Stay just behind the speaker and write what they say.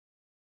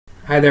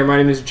Hi there, my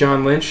name is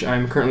John Lynch.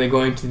 I'm currently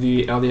going to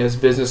the LDS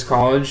Business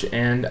College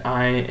and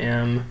I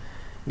am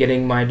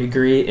getting my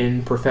degree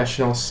in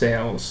professional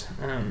sales.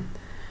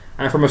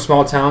 I'm from a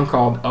small town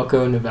called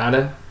Elko,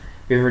 Nevada.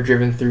 If you've ever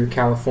driven through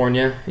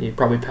California, you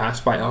probably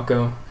passed by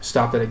Elko,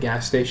 stopped at a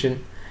gas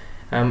station.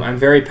 I'm a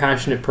very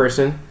passionate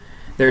person.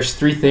 There's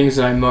three things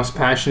that I'm most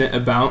passionate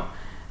about.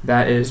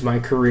 That is my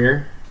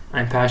career.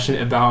 I'm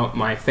passionate about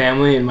my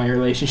family and my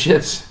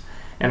relationships,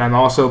 and I'm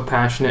also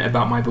passionate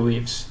about my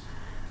beliefs.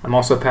 I'm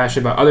also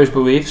passionate about others'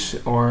 beliefs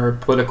or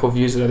political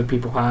views that other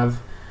people have.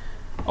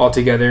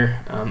 Altogether,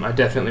 I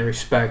definitely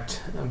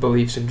respect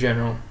beliefs in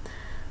general.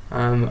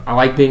 I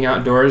like being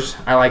outdoors.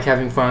 I like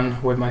having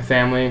fun with my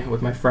family,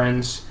 with my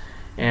friends,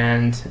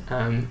 and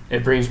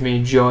it brings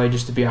me joy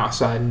just to be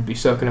outside and be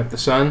soaking up the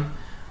sun,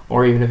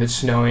 or even if it's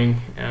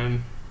snowing,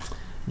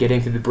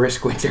 getting through the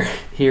brisk winter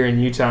here in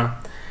Utah.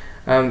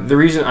 The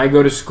reason I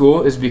go to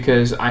school is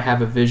because I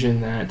have a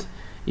vision that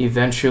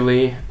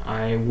eventually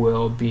I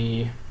will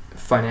be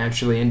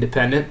financially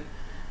independent,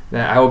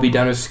 that I will be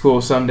done with school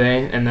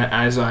someday, and that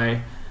as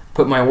I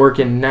put my work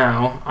in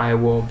now, I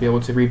will be able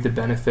to reap the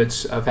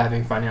benefits of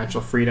having financial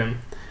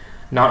freedom.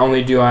 Not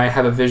only do I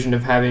have a vision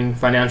of having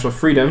financial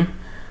freedom,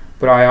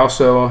 but I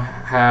also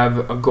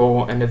have a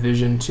goal and a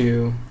vision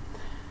to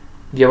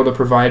be able to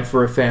provide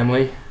for a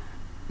family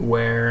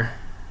where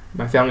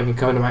my family can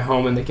come to my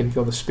home and they can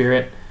feel the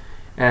spirit,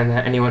 and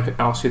that anyone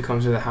else who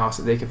comes to the house,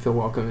 that they can feel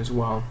welcome as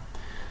well.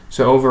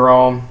 So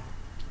overall,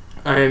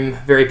 I'm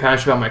very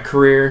passionate about my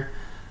career,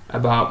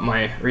 about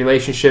my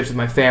relationships with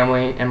my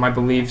family, and my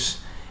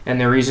beliefs.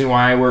 And the reason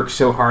why I work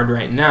so hard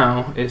right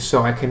now is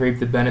so I can reap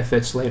the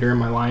benefits later in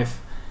my life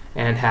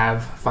and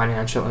have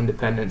financial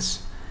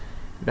independence.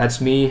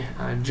 That's me,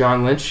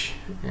 John Lynch,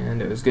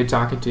 and it was good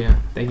talking to you.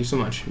 Thank you so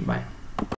much. Bye.